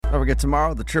Don't forget,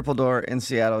 tomorrow, the Triple Door in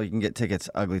Seattle. You can get tickets,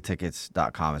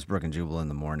 uglytickets.com. It's Brooke and Jubal in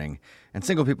the morning. And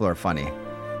single people are funny.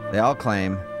 They all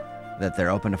claim that they're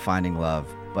open to finding love,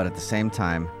 but at the same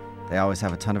time, they always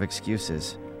have a ton of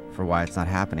excuses for why it's not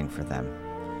happening for them.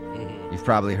 You've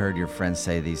probably heard your friends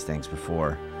say these things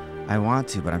before. I want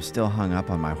to, but I'm still hung up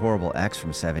on my horrible ex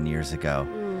from 7 years ago.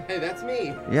 Hey, that's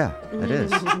me. Yeah, it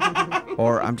is.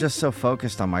 Or I'm just so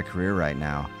focused on my career right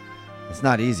now. It's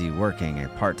not easy working a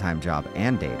part-time job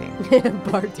and dating.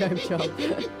 Part-time job.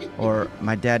 Or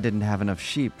my dad didn't have enough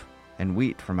sheep and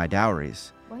wheat for my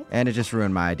dowries. What? And it just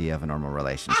ruined my idea of a normal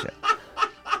relationship.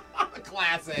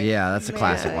 Classic. Yeah, that's a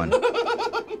classic one.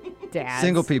 Dads.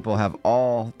 Single people have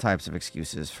all types of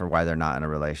excuses for why they're not in a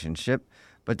relationship,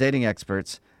 but dating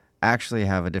experts actually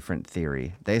have a different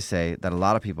theory. They say that a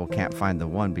lot of people can't find the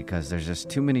one because there's just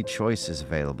too many choices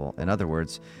available. In other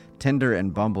words, Tinder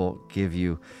and Bumble give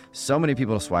you so many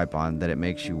people to swipe on that it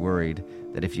makes you worried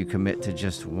that if you commit to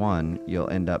just one, you'll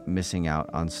end up missing out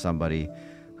on somebody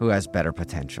who has better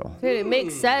potential. Dude, it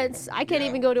makes sense. I can't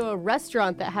even go to a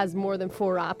restaurant that has more than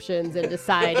 4 options and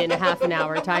decide in a half an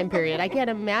hour time period. I can't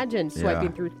imagine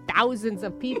swiping through thousands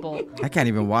of people. I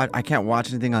can't watch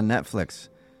anything on Netflix.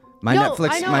 My No, Netflix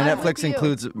I know, my I'm Netflix with you.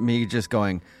 includes me just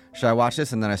going, should I watch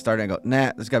this? And then I start it and go,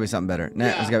 nah, there's got to be something better. Nah,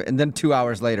 there's gotta be. And then 2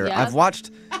 hours later, Yeah. I've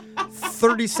watched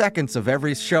 30 seconds of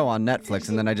every show on Netflix,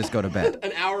 and then I just go to bed.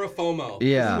 An hour of FOMO.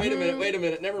 Yeah. Wait a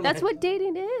minute. Never mind. That's what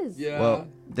dating is. Yeah. Well,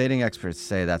 dating experts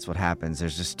say that's what happens.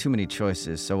 There's just too many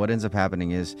choices. So what ends up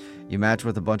happening is you match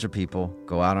with a bunch of people,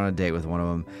 go out on a date with one of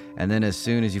them, and then as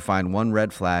soon as you find one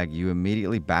red flag, you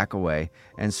immediately back away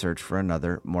and search for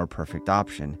another, more perfect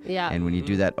option. Yeah. And when you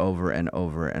do that over and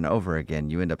over and over again,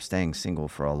 you end up staying single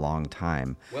for a long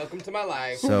time. Welcome to my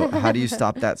life. So how do you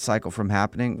stop that cycle from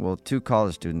happening? Well, 2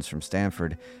 college students from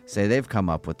Stanford say they've come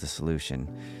up with the solution.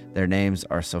 Their names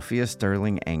are Sophia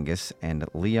Sterling Angus and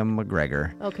Liam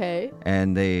McGregor. Okay.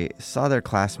 And they saw their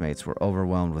classmates were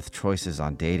overwhelmed with choices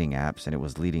on dating apps, and it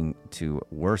was leading to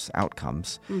worse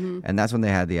outcomes. And that's when they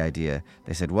had the idea.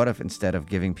 They said, what if instead of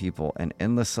giving people an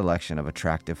endless selection of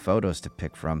attractive photos to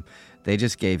pick from, they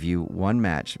just gave you one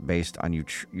match based on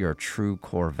your true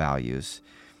core values?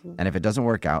 And if it doesn't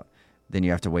work out, then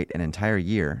you have to wait an entire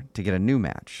year to get a new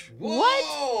match.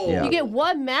 What? Yeah. You get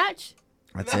one match?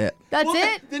 That's it. That's Well,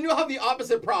 it? Then you'll have the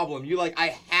opposite problem. You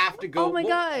I have to go. Oh my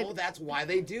God. Oh, that's why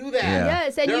they do that. Yeah.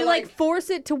 Yes, and They're you force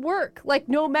it to work,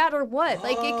 no matter what.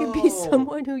 It could be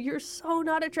someone who you're so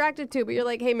not attracted to, but you're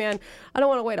like, hey man, I don't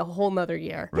want to wait a whole nother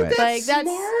year. Right. That's smart.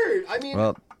 I mean.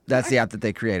 Well, that's the app that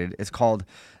they created. It's called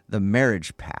the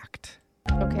Marriage Pact.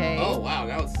 Okay. Oh wow,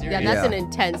 that was serious. Yeah, that's an Yeah.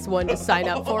 intense one to sign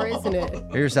up for, isn't it?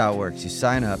 Here's how it works. You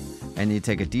sign up and you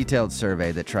take a detailed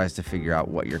survey that tries to figure out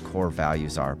what your core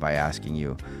values are by asking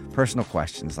you personal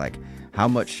questions like, how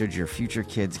much should your future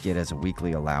kids get as a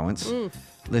weekly allowance?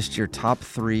 List your top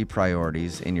 3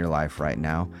 priorities in your life right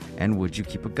now, and would you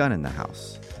keep a gun in the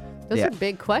house? Those Yeah. are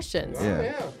big questions.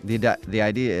 The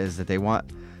idea is that they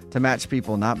want to match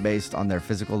people not based on their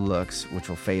physical looks, which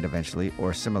will fade eventually,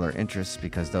 or similar interests,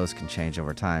 because those can change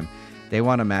over time. They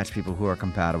want to match people who are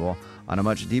compatible on a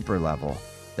much deeper level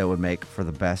that would make for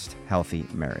the best healthy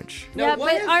marriage. Now, Yeah,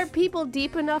 what but if- are people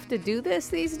deep enough to do this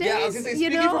these days? Yeah, I was gonna say, you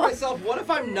speaking know? for myself, what if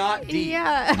I'm not deep?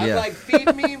 Yeah. I'm Yeah. like,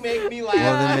 feed me, make me laugh.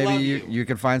 Well, then I maybe love you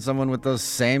could find someone with those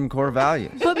same core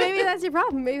values. But maybe that's your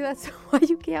problem. Maybe that's why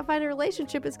you can't find a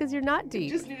relationship is because you're not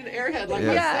deep. just need an airhead like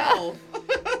Yeah. myself.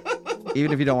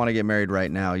 Even if you don't want to get married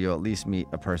right now, you'll at least meet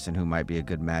a person who might be a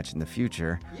good match in the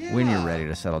future when you're Yeah. ready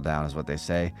to settle down, is what they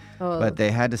say. Oh. But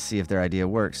they had to see if their idea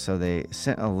works, so they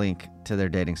sent a link to their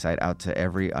dating site out to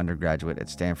every undergraduate at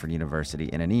Stanford University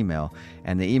in an email.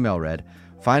 And the email read,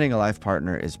 finding a life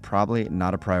partner is probably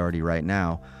not a priority right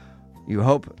now. You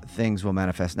hope things will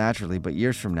manifest naturally, but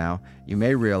years from now, you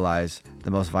may realize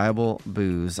the most viable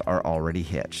boos are already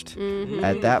hitched.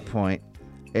 At that point,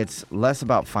 it's less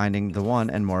about finding the one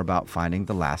and more about finding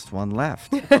the last one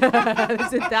left. Isn't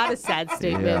that a sad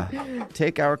statement? Yeah.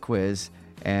 Take our quiz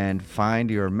and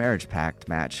find your marriage pact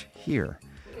match here.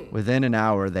 Within an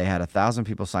hour, they had 1,000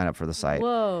 people sign up for the site.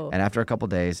 Whoa. And after a couple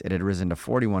days, it had risen to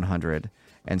 4,100,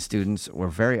 and students were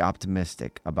very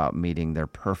optimistic about meeting their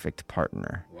perfect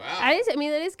partner. Wow. I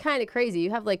mean, that is kind of crazy. You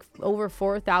have over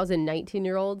 4,000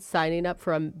 19-year-olds signing up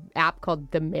for an app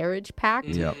called the Marriage Pact.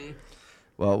 Yep.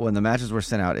 Well, when the matches were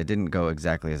sent out, it didn't go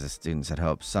exactly as the students had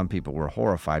hoped. Some people were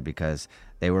horrified because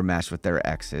they were matched with their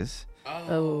exes,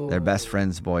 Oh. their best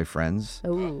friends' boyfriends,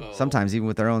 Oh. sometimes even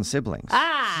with their own siblings.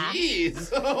 Ah.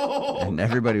 Jeez. And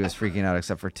everybody was freaking out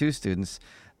except for 2 students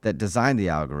that designed the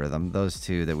algorithm. Those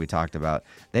 2 that we talked about,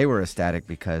 they were ecstatic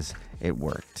because it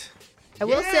worked. I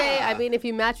will say, Yeah. I mean, if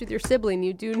you match with your sibling,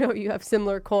 you do know you have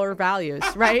similar core values,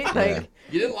 right? Like,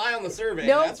 You didn't lie on the survey,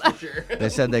 Nope. that's for sure. They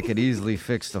said they could easily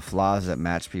fix the flaws that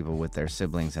match people with their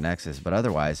siblings and exes, but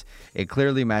otherwise, it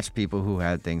clearly matched people who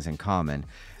had things in common.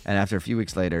 And after a few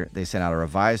weeks later, they sent out a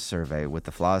revised survey with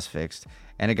the flaws fixed,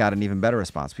 and it got an even better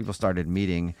response. People started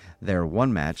meeting their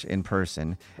one match in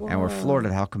person and were floored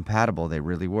at how compatible they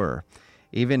really were.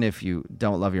 Even if you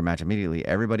don't love your match immediately,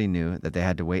 everybody knew that they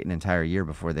had to wait an entire year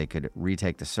before they could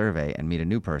retake the survey and meet a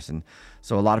new person.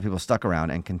 So a lot of people stuck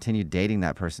around and continued dating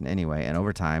that person anyway. And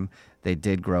over time, they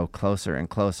did grow closer and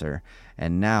closer.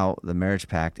 And now the marriage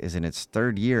pact is in its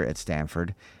third year at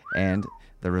Stanford. And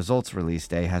the results release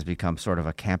day has become sort of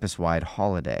a campus-wide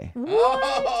holiday.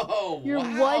 Oh, Your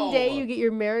wow. one day you get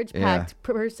your marriage pact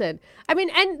person. I mean,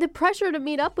 and the pressure to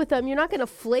meet up with them, you're not going to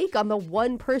flake on the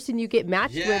one person you get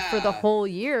matched with for the Yeah. whole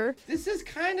year. This is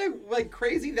kind of like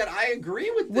crazy that I agree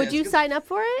with this. Would you 'cause sign up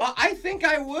for it? I think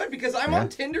I would because I'm on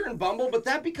Tinder and Bumble, but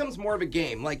that becomes more of a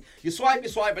game. Like you swipe,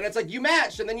 and it's like you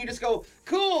matched, and then you just go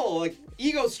cool, like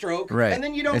ego stroke, Right. and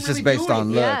then you don't It's really just based do on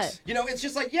anything. Yeah. looks. You know, it's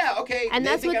just like okay, And they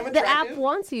that's think what I'm the app attractive.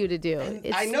 wants you to do.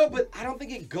 It's, I know, but I don't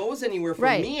think it goes anywhere for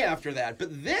Right. me after that.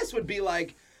 But this would be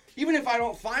like, even if I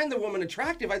don't find the woman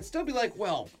attractive, I'd still be like,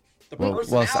 well, the Well,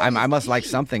 personality. I must like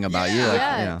something about you. Like,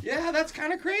 Yeah. you know. Yeah, that's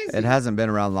kind of crazy. It hasn't been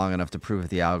around long enough to prove if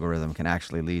the algorithm can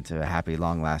actually lead to a happy,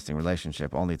 long-lasting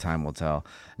relationship. Only time will tell.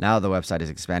 Now the website is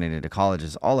expanding into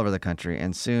colleges all over the country,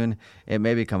 and soon it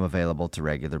may become available to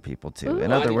regular people too.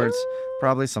 In other words,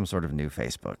 probably some sort of new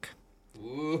Facebook.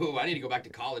 Ooh, I need to go back to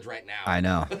college right now. I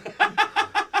know.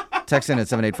 Text in at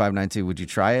 78592. Would you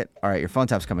try it? All right, your phone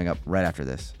tap's coming up right after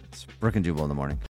this. It's Brooke and Jubal in the morning.